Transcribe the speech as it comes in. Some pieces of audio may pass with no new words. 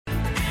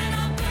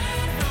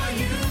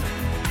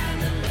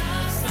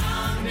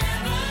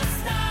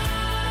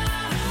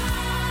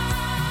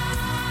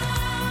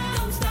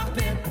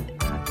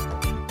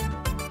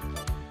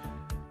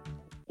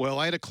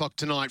Well, 8 o'clock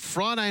tonight,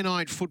 Friday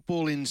night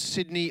football in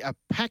Sydney, a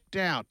packed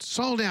out,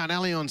 sold out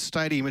Allianz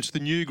Stadium. It's the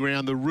new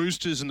ground, the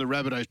Roosters and the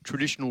Rabbitohs,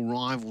 traditional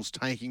rivals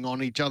taking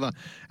on each other.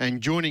 And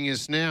joining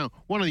us now,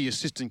 one of the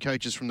assistant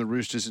coaches from the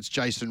Roosters, it's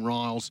Jason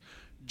Riles.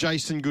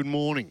 Jason, good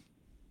morning.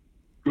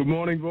 Good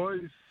morning,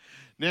 boys.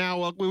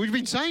 Now, we've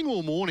been saying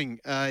all morning,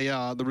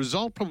 the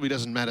result probably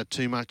doesn't matter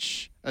too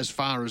much as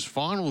far as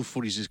final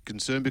footies is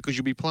concerned because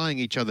you'll be playing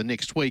each other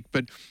next week.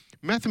 But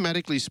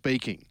mathematically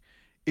speaking,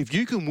 if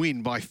you can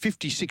win by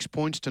 56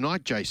 points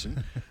tonight,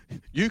 Jason,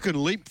 you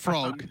can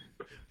leapfrog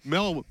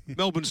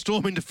Melbourne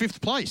Storm into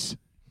fifth place.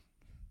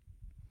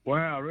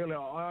 Wow, really?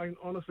 I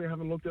honestly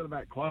haven't looked at it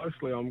that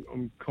closely.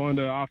 I'm kind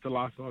of, after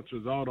last night's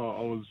result, I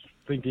was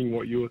thinking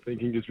what you were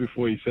thinking just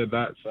before you said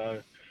that.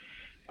 So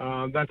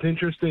that's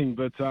interesting.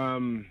 But,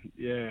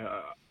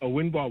 a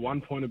win by 1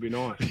 point would be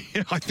nice.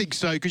 Yeah, I think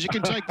so, because you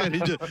can take that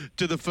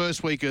into the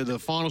first week of the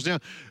finals. Now,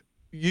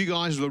 you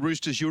guys, the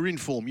Roosters, you're in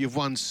form. You've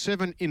won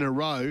 7 in a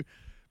row.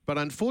 But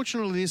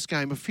unfortunately, this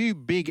game, a few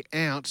big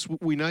outs.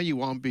 We know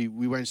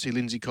we won't see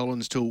Lindsay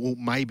Collins till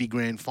maybe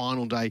grand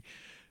final day.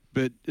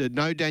 But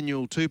no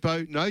Daniel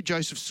Tupou, no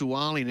Joseph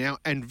Suaalii now,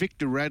 and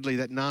Victor Radley,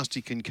 that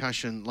nasty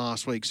concussion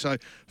last week. So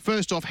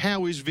first off,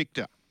 how is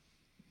Victor?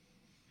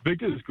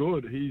 Victor's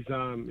good. He's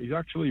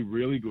actually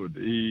really good.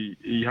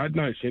 He had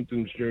no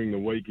symptoms during the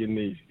week in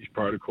his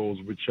protocols,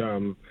 which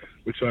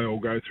they all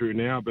go through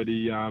now. But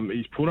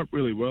he's put up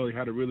really well. He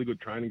had a really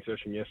good training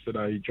session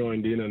yesterday. He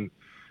joined in and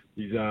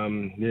he's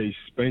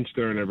been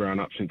stirring everyone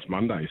up since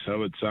Monday.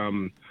 So it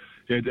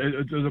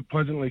was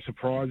pleasantly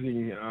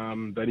surprising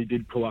that he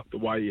did pull up the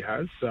way he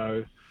has.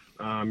 So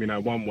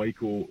 1 week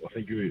I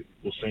think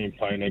we'll see him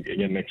playing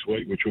again next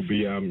week, which will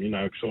be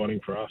exciting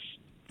for us.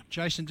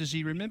 Jason, does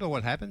he remember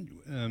what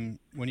happened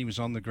when he was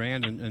on the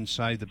ground and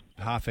say the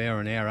half hour,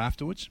 an hour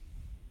afterwards?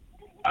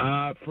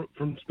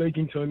 From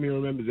speaking to him, he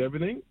remembers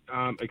everything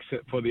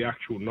except for the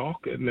actual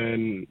knock, and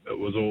then it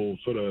was all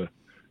sort of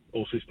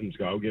all systems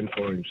go again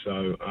for him.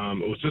 So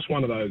it was just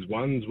one of those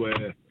ones where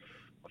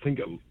I think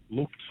it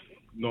looked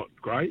not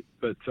great,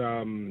 but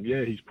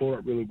he's pulled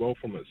up really well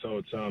from it. So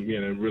it's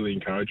really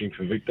encouraging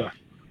for Victor.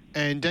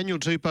 And Daniel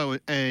Tupou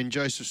and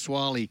Joseph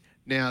Suaalii,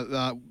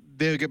 now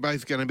they're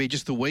both going to be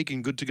just the week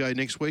and good to go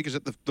next week. Is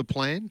that the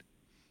plan?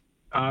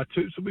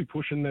 Toops will be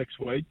pushing next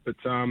week, but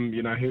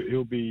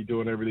he'll be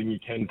doing everything he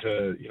can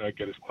to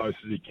get as close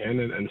as he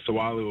can, and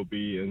Suaalii will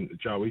be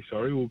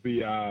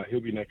he'll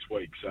be next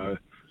week. So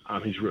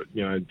he's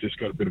just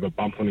got a bit of a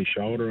bump on his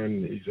shoulder,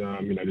 and he's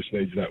just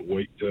needs that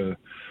week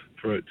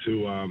for it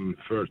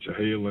to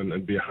heal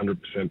and be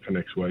 100% for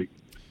next week.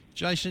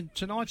 Jason,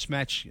 tonight's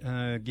match,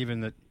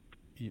 given that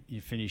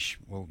you finish,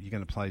 well, you're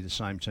going to play the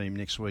same team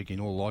next week in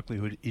all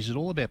likelihood. Is it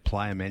all about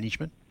player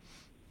management?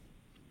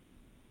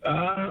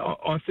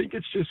 I think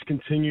it's just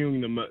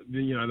continuing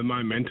the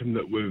momentum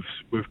that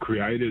we've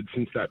created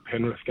since that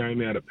Penrith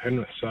game out at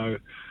Penrith. So,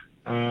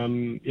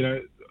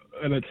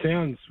 and it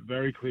sounds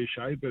very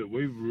cliche, but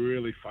we've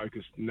really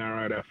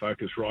narrowed our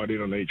focus right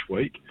in on each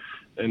week,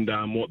 and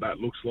what that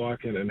looks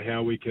like, and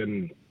how we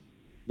can,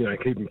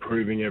 keep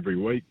improving every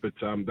week. But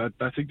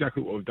that's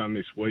exactly what we've done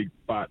this week.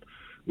 But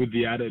with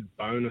the added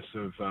bonus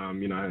of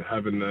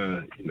having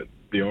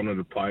the honour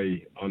to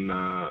play on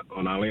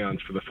Allianz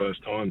for the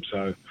first time.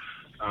 So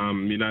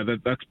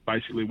that's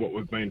basically what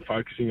we've been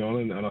focusing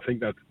on, and I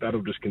think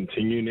that'll just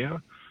continue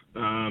now,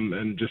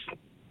 and just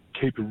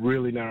keep a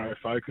really narrow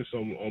focus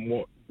on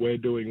what we're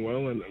doing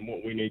well and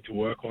what we need to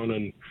work on,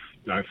 and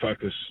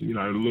focus a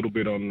little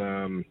bit on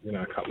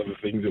a couple of the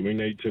things that we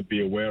need to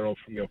be aware of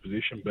from the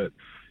opposition. But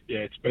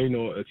it's been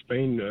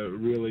a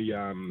really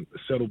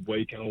settled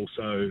week, and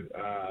also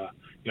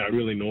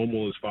really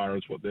normal as far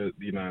as what the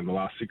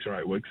last 6 or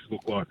 8 weeks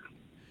look like.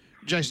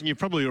 Jason, you've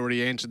probably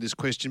already answered this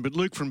question, but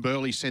Luke from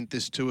Burleigh sent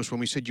this to us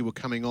when we said you were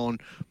coming on.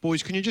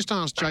 Boys, can you just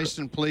ask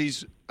Jason,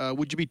 please,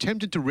 would you be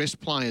tempted to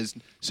rest players,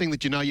 seeing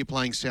that you're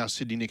playing South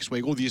Sydney next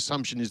week, or the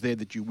assumption is there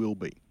that you will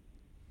be?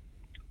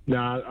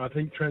 No, I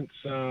think Trent's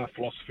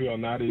philosophy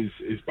on that is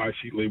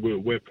basically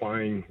we're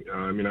playing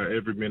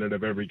every minute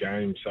of every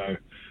game, so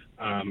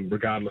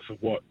regardless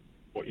of what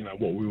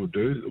we will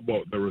do,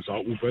 what the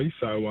result will be.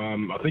 So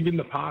I think in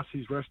the past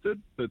he's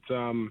rested, but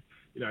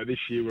this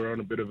year we're on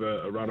a bit of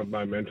a run of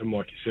momentum,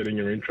 like you said in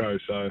your intro.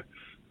 So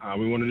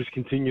we want to just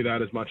continue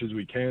that as much as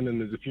we can.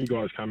 And there's a few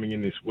guys coming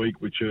in this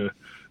week which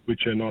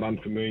are not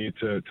unfamiliar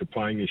to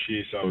playing this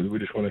year. So we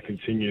just want to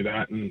continue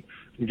that and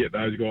get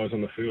those guys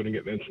on the field and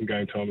get them some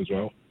game time as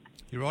well.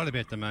 You're right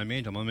about the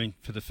momentum. I mean,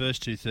 for the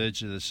first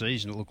 2/3 of the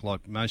season, it looked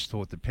like most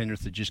thought that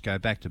Penrith would just go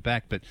back to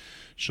back, but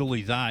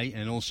surely they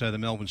and also the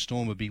Melbourne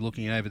Storm would be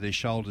looking over their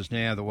shoulders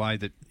now the way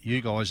that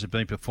you guys have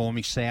been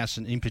performing, South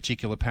and in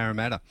particular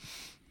Parramatta.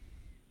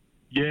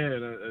 Yeah,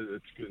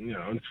 it's good.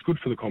 It's good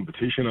for the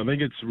competition. I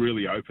think it's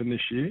really open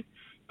this year,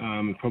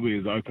 probably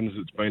as open as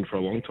it's been for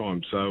a long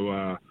time.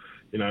 So,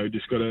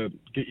 just got to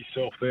get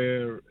yourself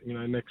there,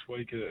 next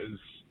week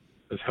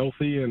as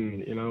healthy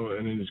and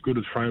in as good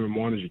a frame of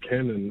mind as you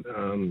can,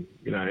 and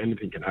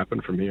anything can happen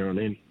from here on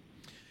in.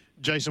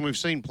 Jason, we've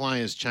seen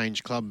players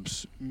change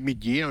clubs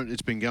mid-year, and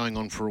it's been going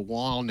on for a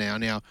while now.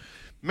 Now,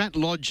 Matt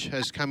Lodge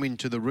has come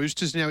into the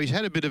Roosters. Now, he's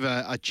had a bit of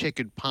a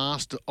checkered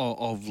past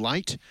of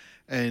late,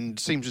 and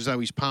seems as though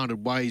he's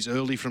parted ways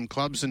early from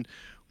clubs. And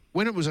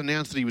when it was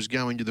announced that he was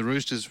going to the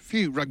Roosters, a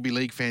few rugby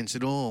league fans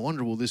said, I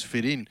wonder will this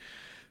fit in?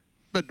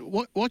 But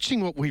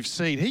watching what we've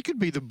seen, he could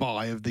be the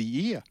buy of the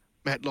year,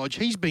 Matt Lodge.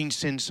 He's been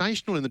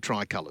sensational in the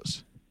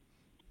tricolours.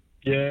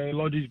 Yeah,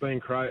 Lodgie's been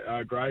great.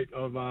 I've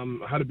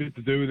had a bit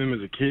to do with him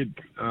as a kid.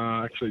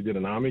 I actually did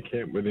an army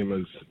camp with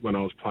him when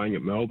I was playing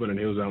at Melbourne, and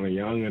he was only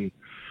young, and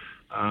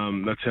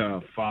that's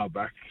how far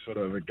back sort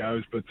of it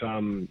goes. But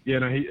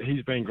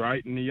he's been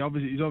great, and he's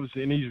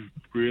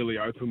really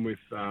open with.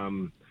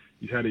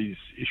 He's had his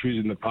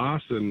issues in the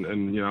past,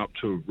 and up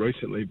to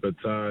recently, but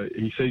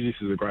he sees this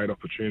as a great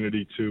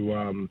opportunity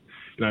to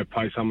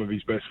play some of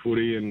his best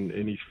footy, and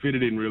he's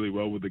fitted in really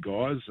well with the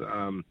guys.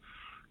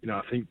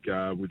 I think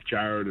with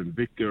Jared and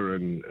Victor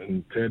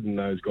and Ted and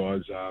those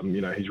guys,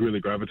 he's really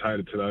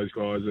gravitated to those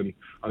guys, and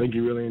I think he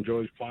really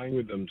enjoys playing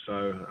with them.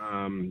 So,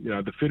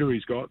 the fitter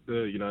he's got,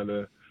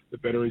 the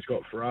better he's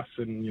got for us,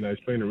 and,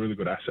 he's been a really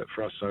good asset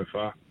for us so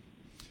far.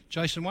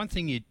 Jason, one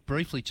thing you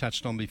briefly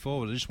touched on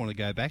before, but I just want to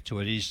go back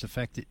to it, is the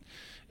fact that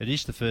it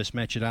is the first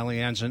match at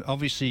Allianz, and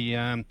obviously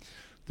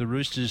the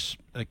Roosters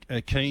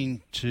are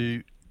keen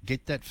to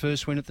get that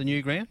first win at the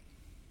new ground.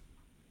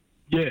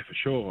 Yeah, for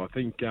sure. I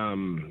think, it's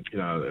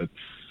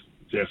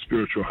our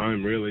spiritual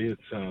home, really.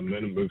 It's and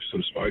we've sort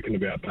of spoken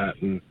about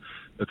that, and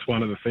it's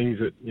one of the things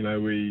that,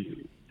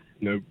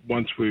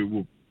 once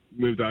we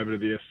moved over to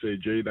the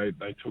SCG,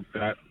 they took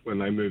that when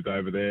they moved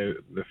over there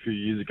a few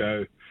years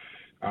ago.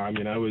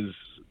 It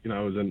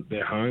was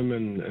their home,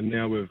 and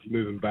now we're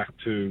moving back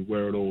to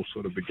where it all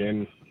sort of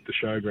began, the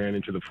showground,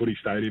 into the footy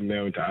stadium,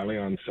 now into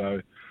Allianz.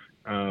 So,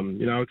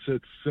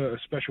 it's a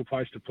special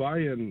place to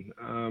play, and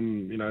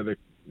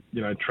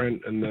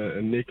Trent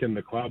and Nick and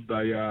the club,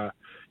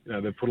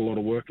 they put a lot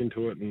of work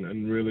into it,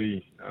 and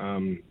really,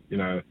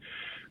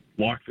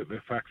 like the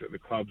fact that the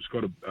club's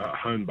got a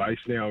home base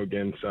now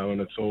again. So,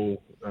 and it's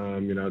all,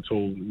 it's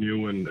all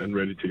new and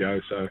ready to go.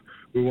 So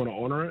we want to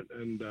honour it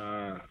and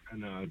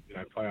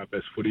play our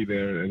best footy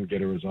there and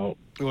get a result.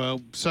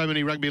 Well, so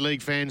many rugby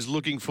league fans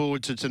looking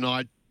forward to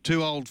tonight.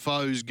 Two old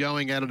foes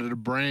going at it at a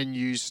brand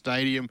new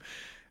stadium.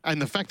 And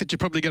the fact that you're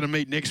probably going to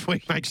meet next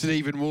week makes it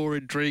even more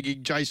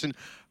intriguing. Jason,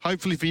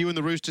 hopefully for you and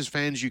the Roosters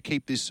fans, you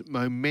keep this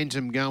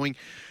momentum going.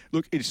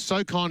 Look, it's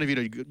so kind of you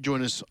to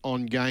join us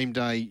on game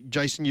day.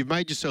 Jason, you've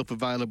made yourself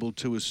available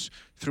to us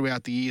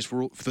throughout the years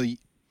for all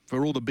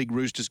the big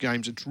Roosters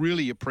games. It's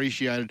really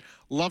appreciated.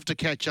 Love to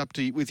catch up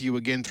with you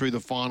again through the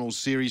finals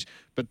series.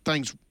 But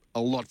thanks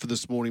a lot for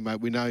this morning,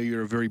 mate. We know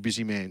you're a very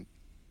busy man.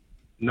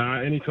 No,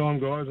 anytime,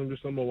 guys. I'm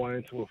just on my way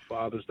into a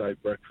Father's Day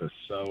breakfast.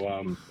 So,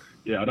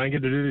 I don't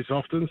get to do this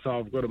often, so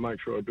I've got to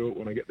make sure I do it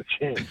when I get the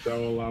chance.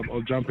 So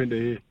I'll jump into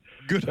here.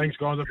 Good. Thanks,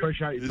 guys. I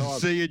appreciate your time.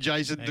 See you,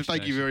 Jason. Thanks,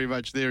 Thank you very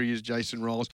much. There he is, Jason Rolls.